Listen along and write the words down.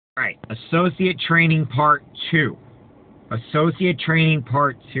All right, Associate Training Part 2. Associate Training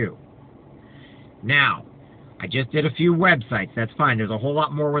Part 2. Now, I just did a few websites. That's fine. There's a whole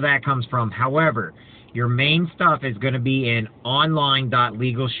lot more where that comes from. However, your main stuff is going to be in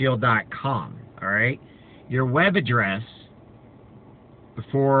online.legalshield.com. All right? Your web address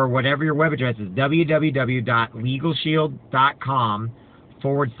for whatever your web address is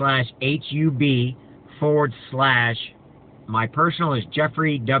www.legalshield.com/HUB/ my personal is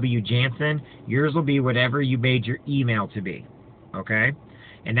Jeffrey W. Jansen. Yours will be whatever you made your email to be. Okay?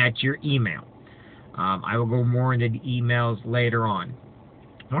 And that's your email. I will go more into the emails later on.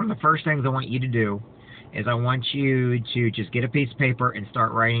 One of the first things I want you to do is I want you to just get a piece of paper and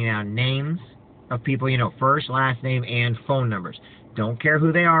start writing down names of people you know, first, last name, and phone numbers. Don't care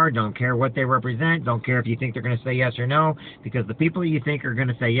who they are. Don't care what they represent. Don't care if you think they're going to say yes or no, because the people you think are going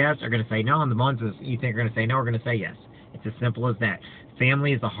to say yes are going to say no, and the ones you think are going to say no are going to say yes. It's as simple as that.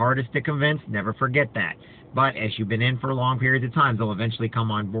 Family is the hardest to convince. Never forget that. But as you've been in for long periods of time, they'll eventually come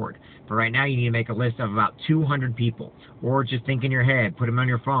on board. But right now, you need to make a list of about 200 people. Or just think in your head. Put them on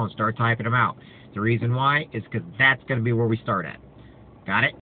your phone. Start typing them out. The reason why is because that's going to be where we start at. Got it?